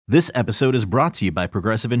This episode is brought to you by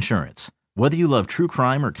Progressive Insurance. Whether you love true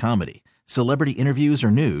crime or comedy, celebrity interviews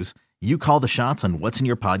or news, you call the shots on what's in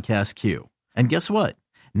your podcast queue. And guess what?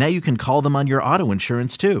 Now you can call them on your auto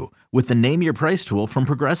insurance too with the Name Your Price tool from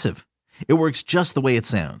Progressive. It works just the way it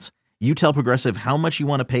sounds. You tell Progressive how much you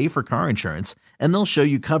want to pay for car insurance, and they'll show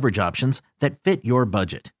you coverage options that fit your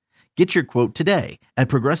budget. Get your quote today at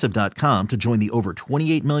Progressive.com to join the over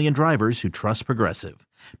 28 million drivers who trust Progressive.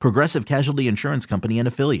 Progressive Casualty Insurance Company and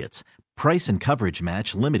Affiliates. Price and coverage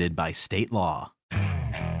match limited by state law.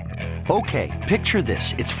 Okay, picture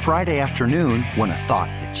this. It's Friday afternoon when a thought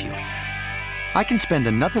hits you. I can spend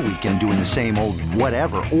another weekend doing the same old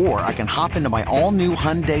whatever, or I can hop into my all-new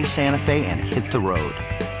Hyundai Santa Fe and hit the road.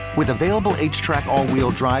 With available H-Track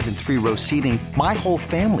all-wheel drive and 3-row seating, my whole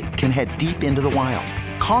family can head deep into the wild.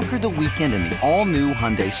 Conquer the weekend in the all-new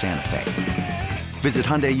Hyundai Santa Fe. Visit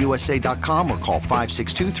HyundaiUSA.com or call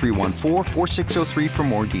 562-314-4603 for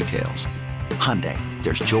more details. Hyundai,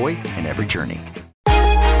 there's joy in every journey.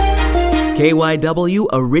 KYW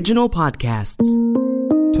Original Podcasts.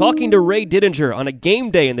 Talking to Ray Didinger on a game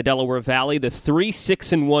day in the Delaware Valley, the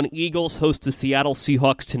 3-6-1 Eagles host the Seattle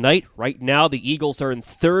Seahawks tonight. Right now, the Eagles are in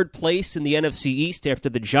third place in the NFC East after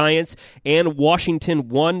the Giants and Washington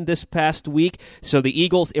won this past week. So the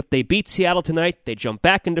Eagles, if they beat Seattle tonight, they jump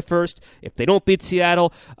back into first. If they don't beat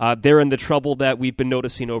Seattle, they're in the trouble that we've been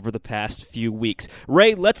noticing over the past few weeks.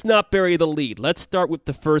 Ray, let's not bury the lead. Let's start with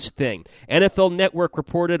the first thing. NFL Network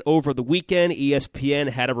reported over the weekend, ESPN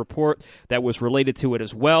had a report that was related to it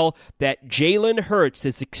as well, that Jalen Hurts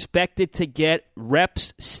is expected to get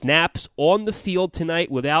reps, snaps on the field tonight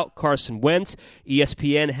without Carson Wentz.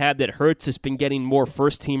 ESPN had that Hurts has been getting more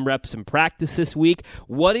first-team reps in practice this week.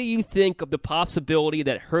 What do you think of the possibility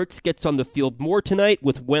that Hurts gets on the field more tonight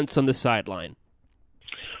with Wentz on the sideline?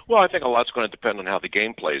 Well, I think a lot's going to depend on how the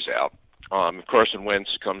game plays out. If Carson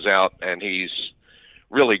Wentz comes out and he's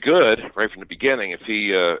really good right from the beginning, if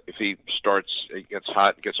he starts, he gets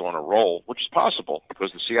hot and gets on a roll, which is possible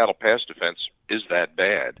because the Seattle pass defense is that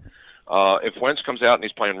bad. If Wentz comes out and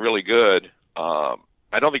he's playing really good, I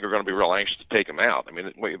don't think you're going to be real anxious to take him out. I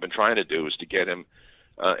mean, what you've been trying to do is to get him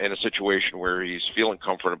in a situation where he's feeling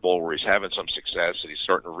comfortable, where he's having some success, and he's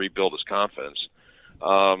starting to rebuild his confidence.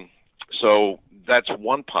 So that's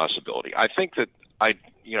one possibility. I think that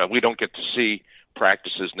we don't get to see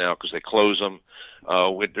practices now because they close them.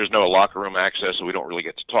 There's no locker room access, so we don't really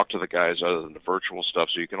get to talk to the guys other than the virtual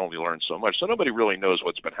stuff, so you can only learn so much. So nobody really knows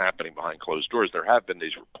what's been happening behind closed doors. There have been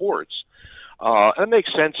these reports, and it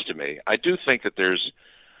makes sense to me. I do think that there's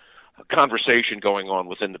a conversation going on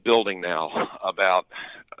within the building now about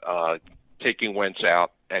taking Wentz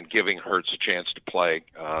out and giving Hurts a chance to play,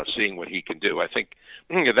 seeing what he can do. I think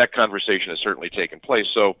that conversation has certainly taken place.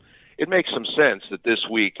 So it makes some sense that this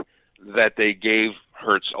week that they gave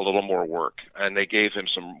Hurts a little more work, and they gave him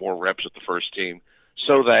some more reps with the first team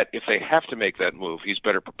so that if they have to make that move, he's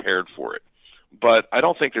better prepared for it. But I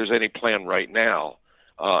don't think there's any plan right now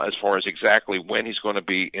as far as exactly when he's going to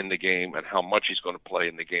be in the game and how much he's going to play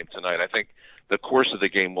in the game tonight. I think the course of the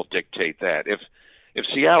game will dictate that. If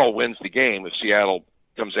Seattle wins the game, if Seattle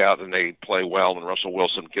comes out and they play well and Russell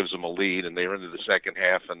Wilson gives them a lead and they're into the second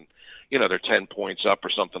half and, they're 10 points up or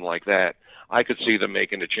something like that, I could see them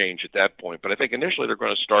making a change at that point. But I think initially they're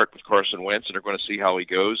going to start with Carson Wentz, and they're going to see how he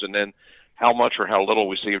goes, and then how much or how little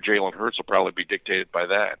we see of Jalen Hurts will probably be dictated by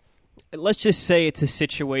that. Let's just say it's a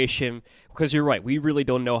situation, because you're right, we really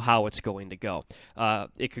don't know how it's going to go.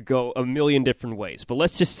 It could go a million different ways. But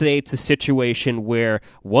let's just say it's a situation where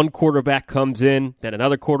one quarterback comes in, then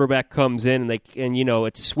another quarterback comes in, and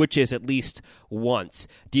it switches at least once.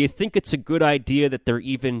 Do you think it's a good idea that they're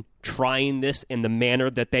even trying this in the manner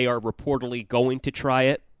that they are reportedly going to try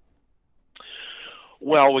it?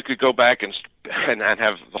 Well, we could go back and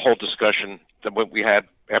have the whole discussion that we had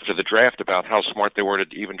after the draft about how smart they were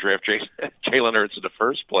to even draft Jalen Hurts in the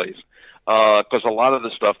first place. Because a lot of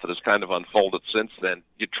the stuff that has kind of unfolded since then,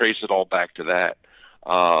 you trace it all back to that,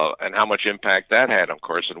 and how much impact that had on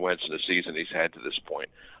Carson Wentz in the season he's had to this point.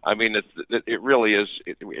 I mean, it really is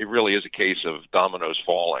a case of dominoes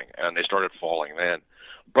falling, and they started falling then.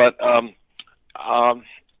 But I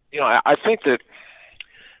think that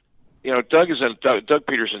Doug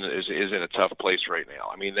Peterson is in a tough place right now.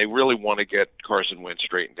 I mean, they really want to get Carson Wentz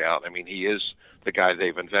straightened out. I mean, he is the guy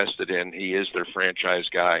they've invested in. He is their franchise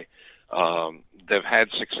guy. They've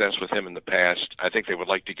had success with him in the past. I think they would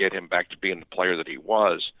like to get him back to being the player that he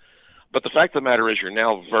was. But the fact of the matter is you're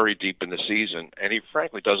now very deep in the season, and he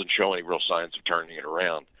frankly doesn't show any real signs of turning it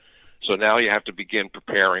around. So now you have to begin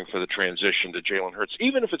preparing for the transition to Jalen Hurts,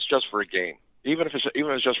 even if it's just for a game, even if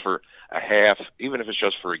it's just for a half, even if it's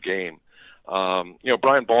just for a game.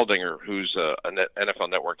 Brian Baldinger, who's an NFL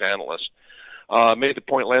Network analyst, made the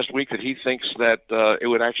point last week that he thinks that it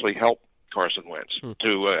would actually help Carson Wentz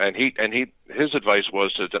his advice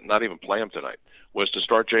was to not even play him tonight, was to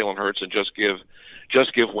start Jalen Hurts and just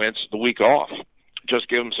give Wentz the week off. Just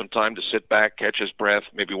give him some time to sit back, catch his breath,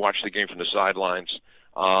 maybe watch the game from the sidelines,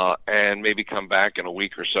 and maybe come back in a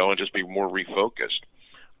week or so and just be more refocused.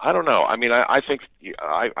 I don't know. I mean, I think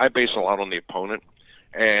I base a lot on the opponent.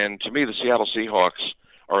 And to me, the Seattle Seahawks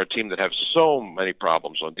are a team that have so many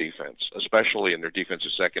problems on defense, especially in their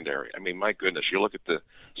defensive secondary. I mean, my goodness, you look at the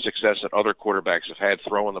success that other quarterbacks have had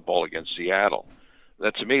throwing the ball against Seattle.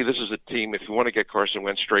 That, to me, this is a team, if you want to get Carson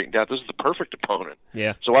Wentz straightened out, this is the perfect opponent.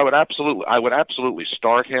 Yeah. So I would absolutely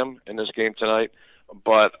start him in this game tonight,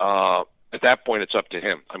 but at that point it's up to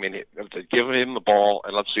him. I mean, give him the ball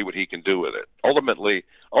and let's see what he can do with it. Ultimately,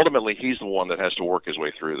 he's the one that has to work his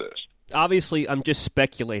way through this. Obviously, I'm just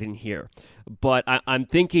speculating here, but I'm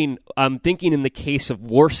thinking in the case of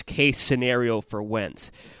worst case scenario for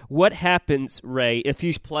Wentz. What happens, Ray, if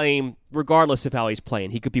he's playing, regardless of how he's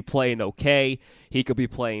playing? He could be playing okay, he could be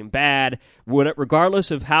playing bad.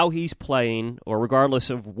 Regardless of how he's playing, or regardless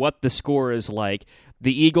of what the score is like,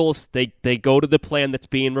 the Eagles, they go to the plan that's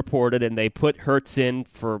being reported, and they put Hurts in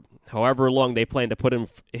for however long they plan to put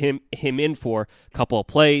him in for, a couple of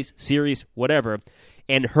plays, series, whatever,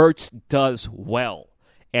 and Hurts does well,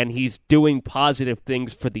 and he's doing positive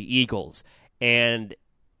things for the Eagles, and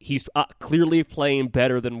he's clearly playing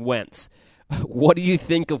better than Wentz. What do you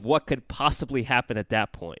think of what could possibly happen at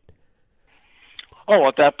that point? Oh,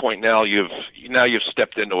 at that point now you've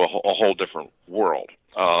stepped into a whole different world,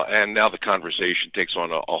 and now the conversation takes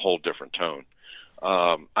on a whole different tone.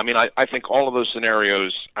 I mean, I think all of those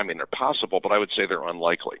scenarios, I mean, they're possible, but I would say they're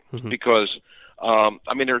unlikely because,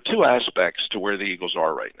 I mean, there are two aspects to where the Eagles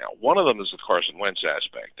are right now. One of them is the Carson Wentz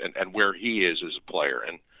aspect and where he is as a player,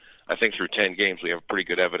 and I think through 10 games we have pretty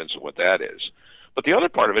good evidence of what that is. But the other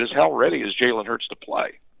part of it is how ready is Jalen Hurts to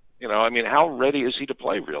play? You know, I mean, how ready is he to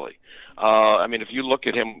play, really? I mean, if you look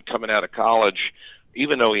at him coming out of college,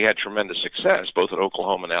 even though he had tremendous success, both at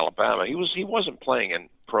Oklahoma and Alabama, he wasn't playing in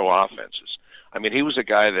pro offenses. I mean, he was a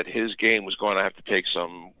guy that his game was going to have to take a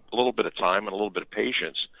little bit of time and a little bit of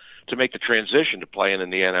patience to make the transition to playing in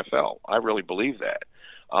the NFL. I really believe that.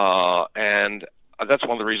 And that's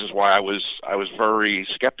one of the reasons why I was very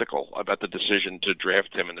skeptical about the decision to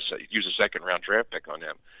draft him and use a second-round draft pick on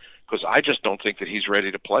him, because I just don't think that he's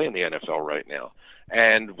ready to play in the NFL right now.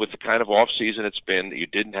 And with the kind of off-season it's been, that you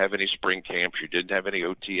didn't have any spring camps, you didn't have any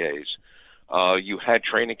OTAs, you had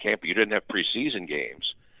training camp, but you didn't have preseason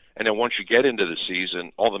games. And then once you get into the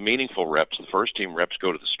season, all the meaningful reps, the first-team reps,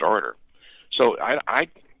 go to the starter. So I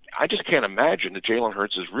just can't imagine that Jalen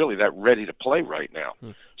Hurts is really that ready to play right now.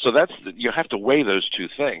 So you have to weigh those two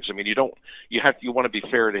things. I mean, you want to be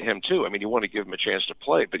fair to him too. I mean, you want to give him a chance to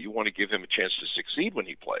play, but you want to give him a chance to succeed when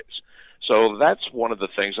he plays. So that's one of the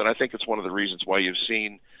things, and I think it's one of the reasons why you've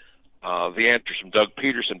seen the answers from Doug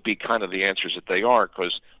Peterson be kind of the answers that they are,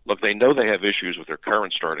 because, look, they know they have issues with their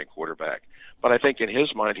current starting quarterback. But I think in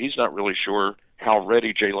his mind, he's not really sure how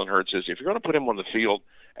ready Jalen Hurts is. If you're going to put him on the field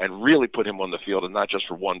and really put him on the field, and not just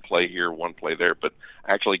for one play here, one play there, but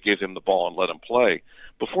actually give him the ball and let him play,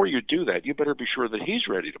 before you do that, you better be sure that he's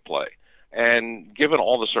ready to play. And given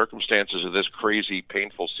all the circumstances of this crazy,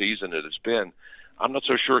 painful season that it's been, I'm not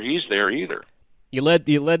so sure he's there either. You led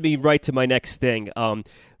me right to my next thing.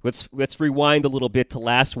 Let's rewind a little bit to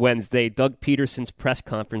last Wednesday, Doug Peterson's press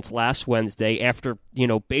conference last Wednesday, after,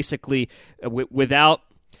 basically without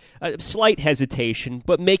a slight hesitation,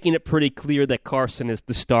 but making it pretty clear that Carson is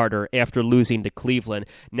the starter after losing to Cleveland.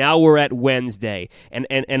 Now we're at Wednesday, and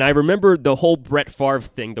I remember the whole Brett Favre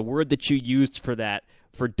thing. The word that you used for that,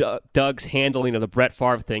 for Doug's handling of the Brett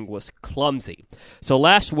Favre thing, was clumsy. So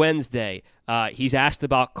last Wednesday, he's asked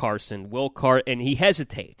about Carson, and he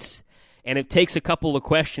hesitates. And it takes a couple of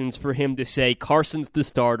questions for him to say, Carson's the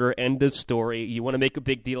starter, end of story. You want to make a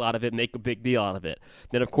big deal out of it, make a big deal out of it.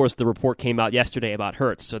 Then, of course, the report came out yesterday about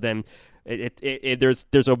Hurts. So then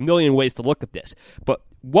there's a million ways to look at this. But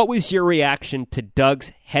what was your reaction to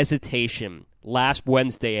Doug's hesitation last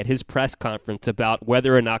Wednesday at his press conference about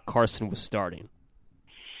whether or not Carson was starting?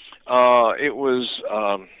 It was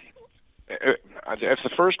if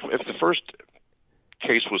the first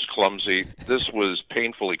case was clumsy, this was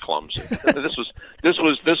painfully clumsy. This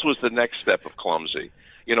was the next step of clumsy.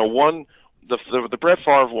 The Brett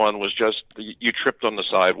Favre one was just you tripped on the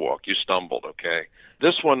sidewalk, you stumbled. Okay,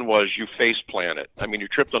 this one was you face planted. I mean, you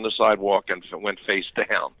tripped on the sidewalk and went face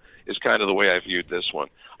down. Is kind of the way I viewed this one.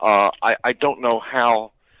 I don't know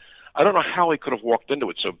how. I don't know how he could have walked into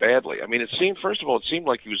it so badly. I mean, first of all, it seemed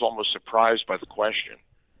like he was almost surprised by the question,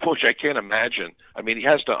 which I can't imagine. I mean, he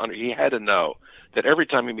had to know that every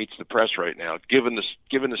time he meets the press right now, given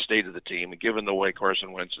the state of the team and given the way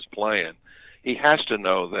Carson Wentz is playing, he has to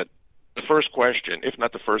know that the first question, if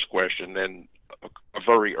not the first question, then a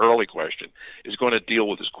very early question, is going to deal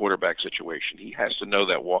with his quarterback situation. He has to know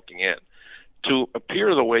that walking in. To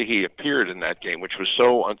appear the way he appeared in that game, which was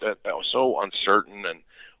so uncertain, and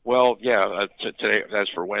today, as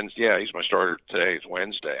for Wednesday, yeah, he's my starter today. It's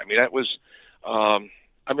Wednesday. I mean, that was.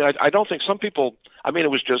 I don't think some people. I mean,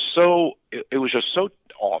 it was just so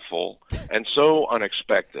awful and so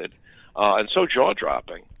unexpected and so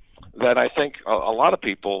jaw-dropping that I think a lot of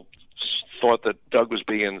people thought that Doug was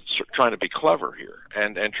trying to be clever here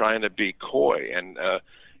and trying to be coy and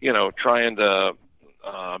trying to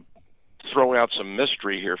throw out some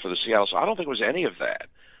mystery here for the Seattle. So I don't think it was any of that.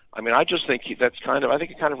 I mean, I just think I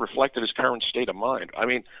think it kind of reflected his current state of mind. I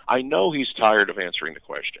mean, I know he's tired of answering the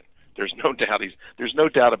question. There's no doubt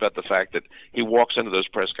about the fact that he walks into those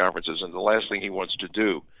press conferences and the last thing he wants to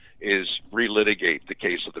do is relitigate the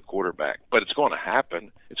case of the quarterback. But it's going to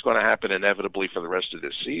happen. It's going to happen inevitably for the rest of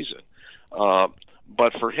this season.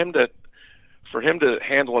 But for him to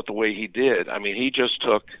handle it the way he did, I mean, he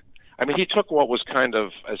took what was kind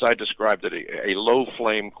of, as I described it, a low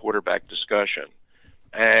flame quarterback discussion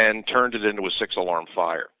and turned it into a 6-alarm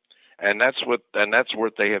fire. And that's what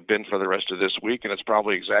they have been for the rest of this week, and it's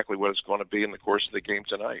probably exactly what it's going to be in the course of the game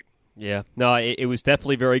tonight. Yeah, no, it was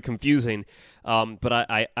definitely very confusing. But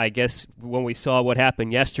I guess when we saw what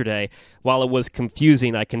happened yesterday, while it was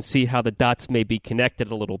confusing, I can see how the dots may be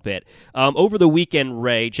connected a little bit. Over the weekend,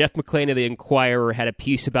 Ray, Jeff McLane of the Inquirer had a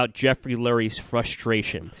piece about Jeffrey Lurie's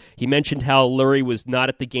frustration. He mentioned how Lurie was not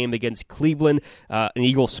at the game against Cleveland. An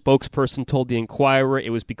Eagles spokesperson told the Inquirer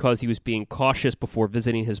it was because he was being cautious before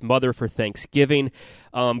visiting his mother for Thanksgiving.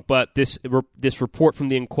 But this report from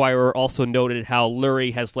the Inquirer also noted how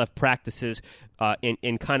Lurie has left practices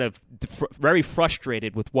in kind of very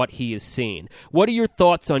frustrated with what he is seeing. What are your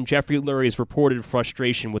thoughts on Jeffrey Lurie's reported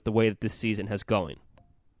frustration with the way that this season has going?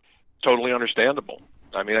 Totally understandable.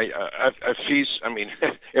 I mean,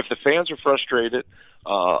 if the fans are frustrated,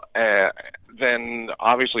 then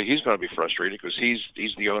obviously he's going to be frustrated because he's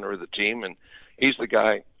the owner of the team and he's the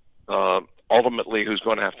guy ultimately who's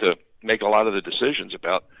going to have to make a lot of the decisions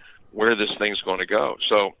about where this thing's going to go.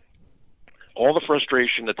 So all the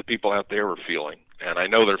frustration that the people out there are feeling, and I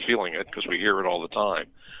know they're feeling it because we hear it all the time,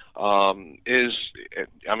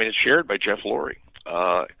 it's shared by Jeff Lurie.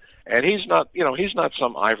 And he's not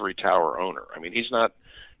some ivory tower owner. I mean, he's not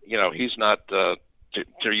to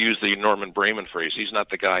use the Norman Bremen phrase, he's not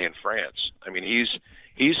the guy in France. I mean, he's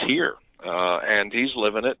here, and he's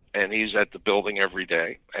living it, and he's at the building every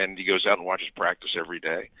day, and he goes out and watches practice every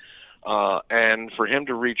day. And for him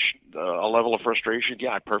to reach a level of frustration,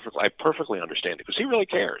 yeah, I perfectly understand it because he really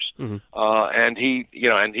cares. Mm-hmm. And he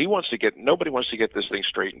wants to nobody wants to get this thing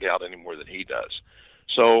straightened out any more than he does.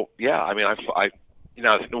 So yeah, I mean, I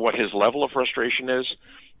what his level of frustration is,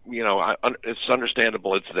 it's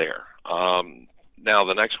understandable. It's there. Now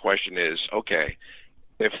the next question is, okay,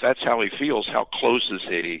 if that's how he feels, how close is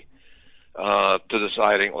he to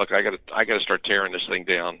deciding, look, I got to start tearing this thing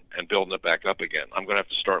down and building it back up again. I'm going to have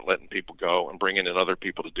to start letting people go and bringing in other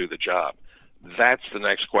people to do the job. That's the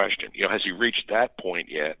next question. Has he reached that point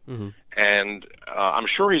yet? Mm-hmm. And I'm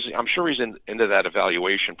sure he's into that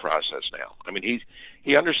evaluation process now. I mean,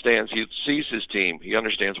 he understands. He sees his team. He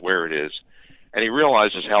understands where it is, and he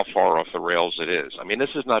realizes how far off the rails it is. I mean,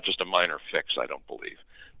 this is not just a minor fix. I don't believe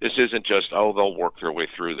this isn't just they'll work their way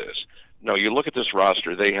through this. No, you look at this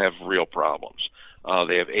roster, they have real problems.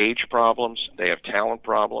 They have age problems, they have talent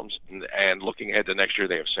problems, and looking ahead to next year,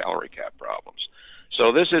 they have salary cap problems.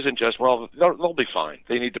 So this isn't just, they'll be fine.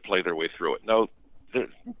 They need to play their way through it. No,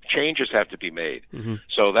 changes have to be made. Mm-hmm.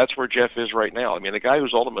 So that's where Jeff is right now. I mean, the guy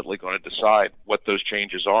who's ultimately going to decide what those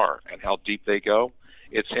changes are and how deep they go,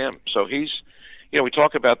 it's him. So he's, we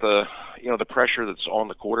talk about the pressure that's on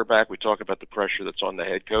the quarterback. We talk about the pressure that's on the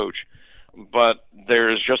head coach. But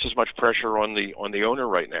there's just as much pressure on the owner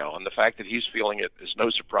right now, and the fact that he's feeling it is no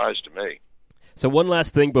surprise to me. So one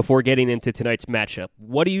last thing before getting into tonight's matchup.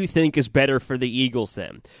 What do you think is better for the Eagles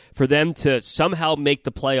then? For them to somehow make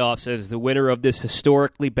the playoffs as the winner of this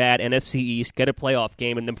historically bad NFC East, get a playoff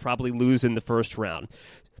game, and then probably lose in the first round?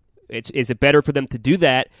 Is it better for them to do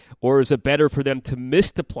that, or is it better for them to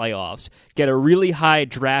miss the playoffs, get a really high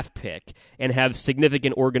draft pick, and have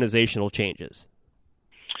significant organizational changes?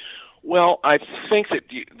 Well, I think that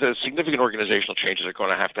the significant organizational changes are going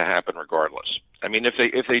to happen regardless. I mean,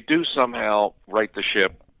 if they do somehow right the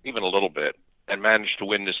ship even a little bit, and manage to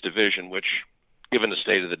win this division, which, given the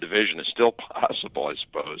state of the division, is still possible, I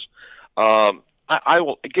suppose. I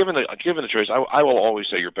will, given the choice, I will always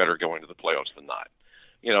say you're better going to the playoffs than not.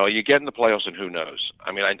 You know, you get in the playoffs and who knows?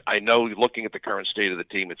 I mean, I know looking at the current state of the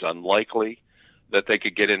team, it's unlikely that they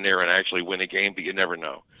could get in there and actually win a game, but you never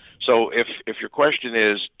know. So if your question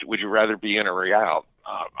is, would you rather be in or out?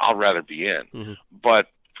 I'll rather be in. Mm-hmm. But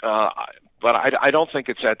I don't think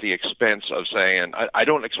it's at the expense of saying, I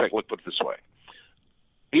don't expect, let's put it this way.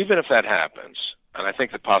 Even if that happens, and I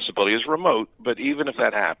think the possibility is remote, but even if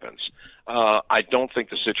that happens, I don't think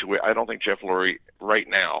Jeff Lurie right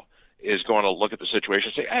now is going to look at the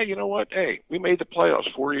situation and say, hey, you know what? Hey, we made the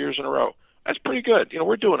playoffs 4 years in a row. That's pretty good. You know,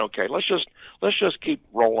 we're doing okay. Let's just keep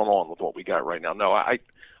rolling on with what we got right now. No,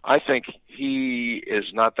 I think he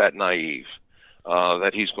is not that naive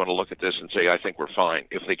that he's going to look at this and say, I think we're fine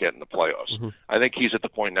if they get in the playoffs. Mm-hmm. I think he's at the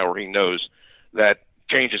point now where he knows that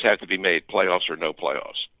changes have to be made, playoffs or no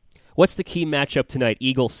playoffs. What's the key matchup tonight,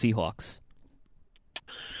 Eagles-Seahawks?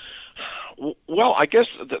 Well, I guess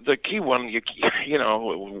the key one, you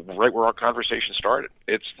know, right where our conversation started,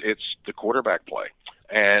 it's the quarterback play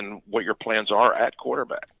and what your plans are at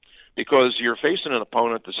quarterback, because you're facing an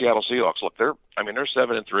opponent, the Seattle Seahawks. Look, they're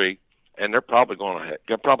 7-3, and they're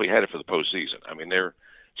probably headed for the postseason. I mean,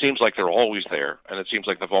 seems like they're always there, and it seems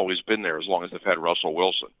like they've always been there as long as they've had Russell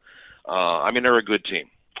Wilson. I mean, they're a good team,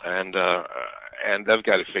 and they've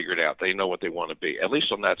got it figured out. They know what they want to be, at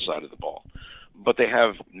least on that side of the ball. But they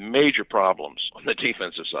have major problems on the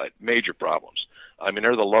defensive side, major problems. I mean,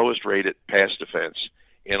 they're the lowest rated pass defense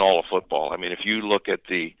in all of football. I mean, if you look at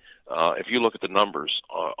the numbers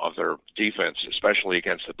of their defense, especially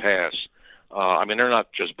against the pass, I mean, they're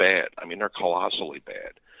not just bad. I mean, they're colossally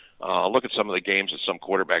bad. Look at some of the games that some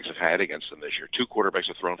quarterbacks have had against them this year. 2 quarterbacks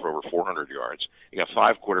have thrown for over 400 yards. You got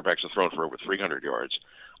 5 quarterbacks have thrown for over 300 yards.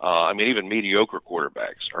 I mean, even mediocre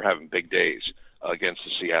quarterbacks are having big days against the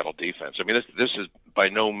Seattle defense. I mean, this is by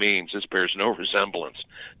no means, this bears no resemblance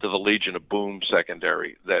to the Legion of Boom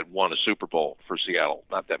secondary that won a Super Bowl for Seattle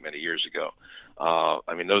not that many years ago.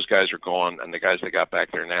 I mean, those guys are gone, and the guys that got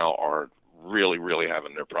back there now are really, really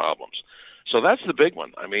having their problems. So that's the big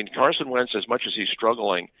one. I mean, Carson Wentz, as much as he's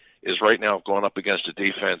struggling, is right now going up against a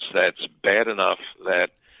defense that's bad enough that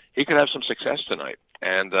he could have some success tonight.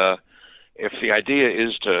 And if the idea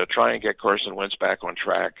is to try and get Carson Wentz back on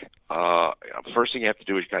track, the first thing you have to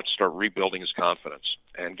do is you have to start rebuilding his confidence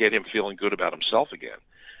and get him feeling good about himself again.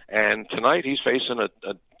 And tonight he's facing a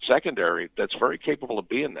secondary that's very capable of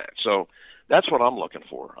being that. So that's what I'm looking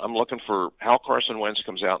for. I'm looking for how Carson Wentz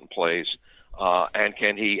comes out and plays, and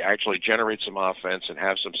can he actually generate some offense and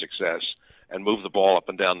have some success and move the ball up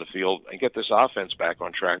and down the field and get this offense back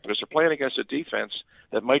on track, because they're playing against a defense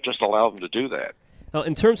that might just allow them to do that. Well,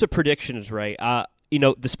 in terms of predictions, Ray, you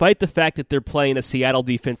know, despite the fact that they're playing a Seattle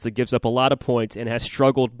defense that gives up a lot of points and has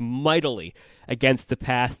struggled mightily against the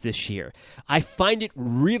pass this year, I find it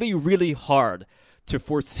really, really hard to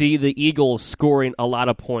foresee the Eagles scoring a lot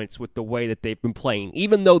of points with the way that they've been playing.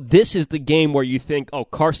 Even though this is the game where you think, oh,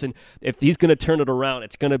 Carson, if he's going to turn it around,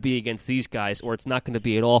 it's going to be against these guys, or it's not going to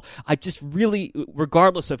be at all. I just really,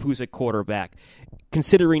 regardless of who's at quarterback,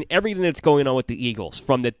 considering everything that's going on with the Eagles,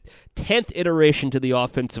 from the 10th iteration to the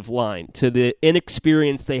offensive line, to the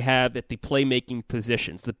inexperience they have at the playmaking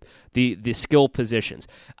positions, the skill positions,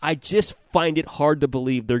 I just find it hard to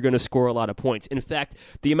believe they're going to score a lot of points. In fact,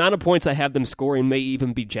 the amount of points I have them scoring may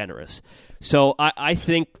even be generous. So I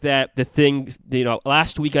think that the thing, you know,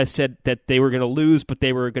 last week I said that they were going to lose, but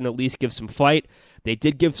they were going to at least give some fight. They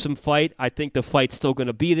did give some fight. I think the fight's still going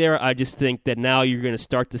to be there. I just think that now you're going to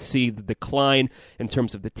start to see the decline in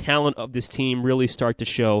terms of the talent of this team really start to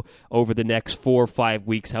show over the next 4 or 5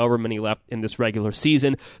 weeks, however many left in this regular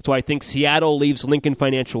season. So I think Seattle leaves Lincoln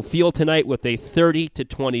Financial Field tonight with a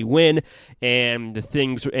 30-20 win, and the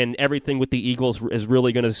things and everything with the Eagles is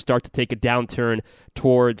really going to start to take a downturn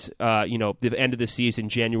towards the end of the season,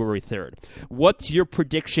 January 3rd. What's your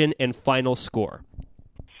prediction and final score?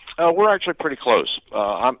 We're actually pretty close.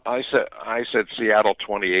 I said Seattle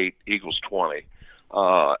 28, Eagles 20,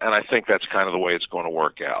 and I think that's kind of the way it's going to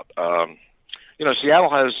work out. Seattle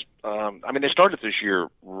has. They started this year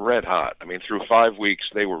red hot. I mean, through 5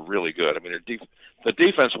 weeks they were really good. I mean, the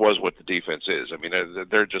defense was what the defense is. I mean,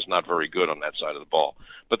 they're just not very good on that side of the ball.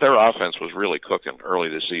 But their offense was really cooking early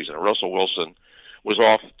this season. Russell Wilson was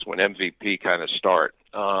off to an MVP kind of start,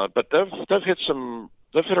 but they've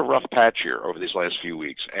hit a rough patch here over these last few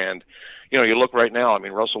weeks. And, you look right now, I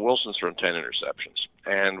mean, Russell Wilson's thrown 10 interceptions.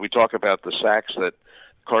 And we talk about the sacks that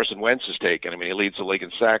Carson Wentz has taken. I mean, he leads the league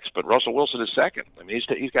in sacks, but Russell Wilson is second. I mean,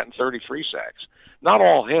 he's gotten 33 sacks. Not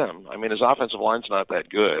all him. I mean, his offensive line's not that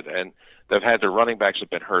good, and they've had their running backs have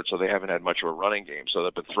been hurt, so they haven't had much of a running game. So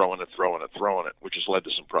they've been throwing it, which has led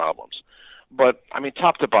to some problems. But, I mean,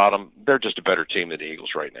 top to bottom, they're just a better team than the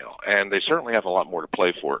Eagles right now. And they certainly have a lot more to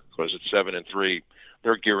play for because at 7-3,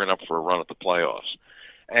 they're gearing up for a run at the playoffs.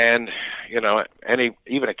 And, you know,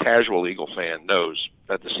 even a casual Eagle fan knows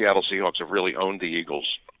that the Seattle Seahawks have really owned the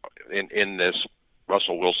Eagles in this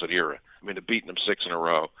Russell Wilson era. I mean, they've beaten them 6 in a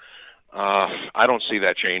row. I don't see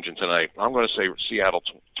that changing tonight. I'm going to say Seattle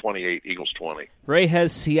 28, Eagles 20. Ray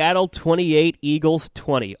has Seattle 28, Eagles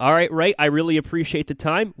 20. All right, Ray, I really appreciate the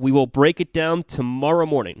time. We will break it down tomorrow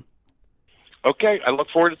morning. Okay, I look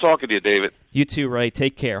forward to talking to you, David. You too, Ray.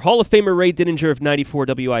 Take care. Hall of Famer Ray Didinger of 94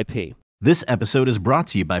 WIP. This episode is brought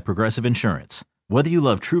to you by Progressive Insurance. Whether you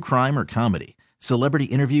love true crime or comedy, celebrity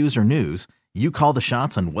interviews or news, you call the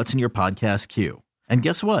shots on what's in your podcast queue. And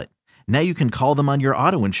guess what? Now you can call them on your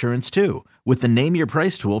auto insurance too with the Name Your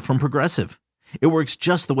Price tool from Progressive. It works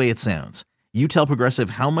just the way it sounds. You tell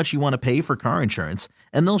Progressive how much you want to pay for car insurance,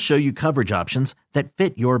 and they'll show you coverage options that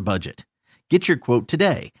fit your budget. Get your quote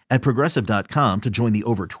today at Progressive.com to join the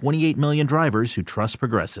over 28 million drivers who trust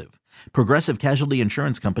Progressive. Progressive Casualty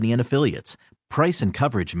Insurance Company and Affiliates. Price and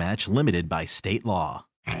coverage match limited by state law.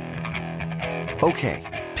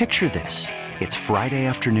 Okay, picture this. It's Friday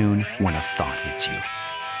afternoon when a thought hits you.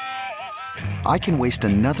 I can waste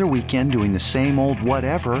another weekend doing the same old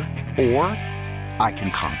whatever, or I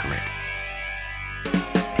can conquer it.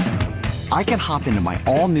 I can hop into my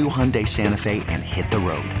all-new Hyundai Santa Fe and hit the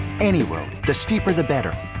road. Any road. The steeper, the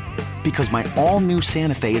better. Because my all-new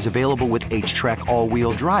Santa Fe is available with H-Track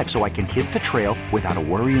all-wheel drive, so I can hit the trail without a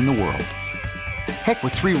worry in the world. Heck,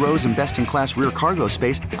 with 3 rows and best-in-class rear cargo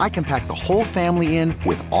space, I can pack the whole family in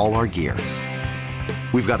with all our gear.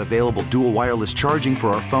 We've got available dual wireless charging for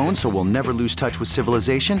our phones, so we'll never lose touch with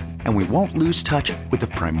civilization, and we won't lose touch with the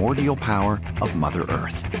primordial power of Mother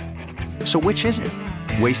Earth. So which is it?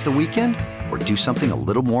 Waste the weekend or do something a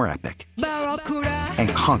little more epic? And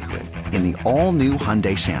conquer it in the all-new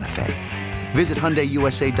Hyundai Santa Fe. Visit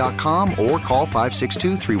HyundaiUSA.com or call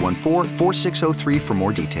 562-314-4603 for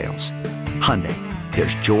more details. Hyundai,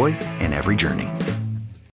 there's joy in every journey.